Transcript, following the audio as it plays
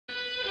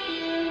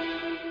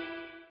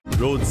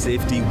Road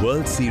Safety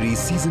World Series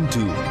Season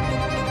 2.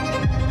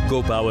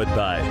 Co-powered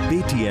by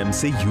Paytm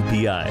se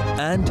UPI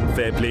and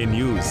Fair Play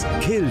News.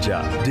 Khel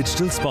Ja,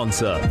 digital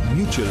sponsor.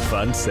 Mutual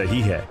fund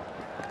sahi hai.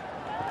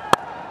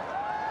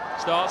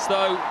 Starts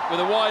though with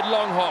a wide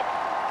long hop,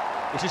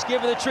 which is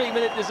given the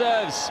treatment it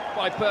deserves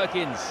by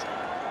Perkins.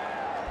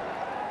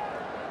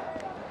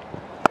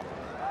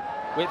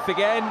 Width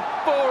again,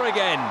 4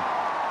 again.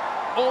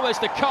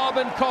 Almost a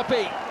carbon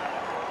copy.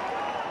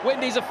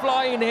 Windies are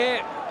flying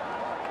here.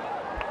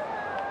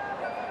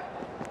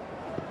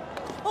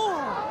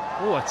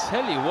 Oh, I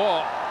tell you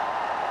what.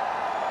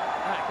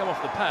 That come off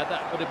the pad,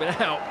 that would have been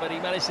out, but he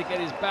managed to get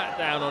his bat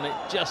down on it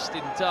just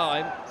in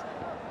time.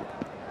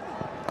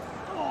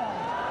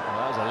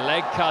 That was a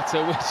leg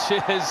cutter,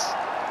 which has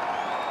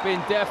been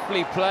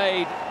deftly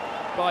played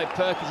by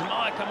Perkins.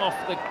 Might come off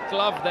the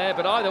glove there,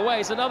 but either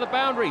way, it's another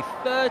boundary.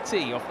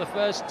 30 off the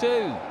first 2.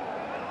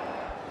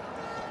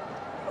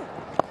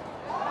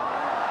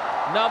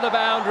 Another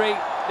boundary.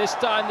 This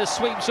time the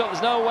sweep shot.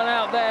 There's no one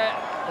out there.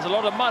 There's a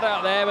lot of mud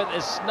out there, but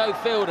there's no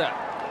fielder.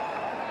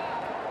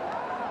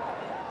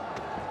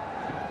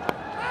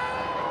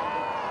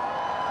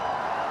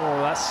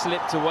 Oh, that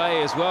slipped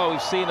away as well.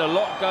 We've seen a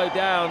lot go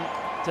down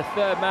to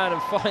third man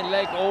and fine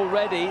leg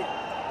already.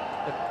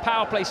 The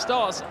power play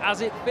starts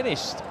as it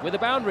finished with a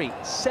boundary.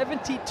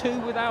 72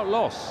 without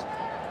loss.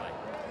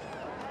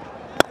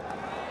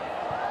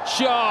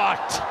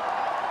 Shot!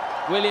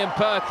 William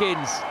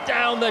Perkins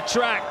down the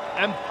track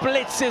and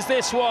blitzes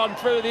this one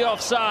through the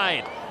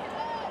offside.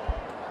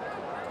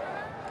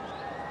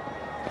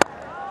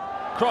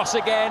 Cross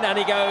again, and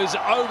he goes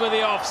over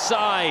the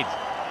offside.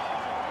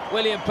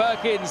 William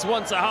Perkins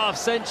wants a half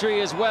century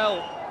as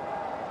well.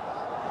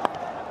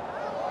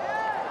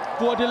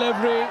 Poor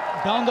delivery,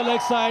 down the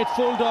leg side,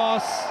 full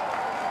toss,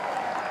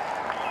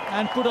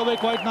 and put away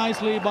quite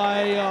nicely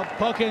by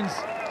Perkins.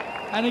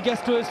 And he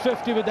gets to his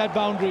 50 with that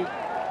boundary.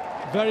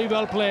 Very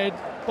well played,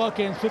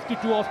 Perkins,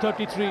 52 off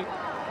 33.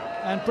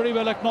 And pretty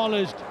well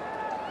acknowledged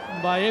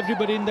by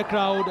everybody in the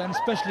crowd, and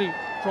especially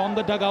from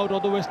the dugout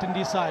of the West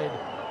Indies side.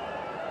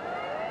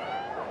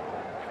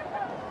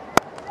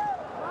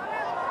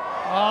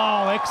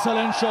 Oh,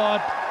 excellent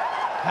shot.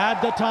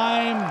 Had the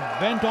time,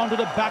 went onto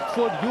the back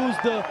foot,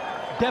 used the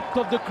depth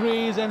of the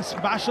crease and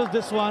smashes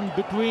this one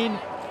between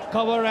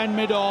cover and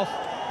mid-off.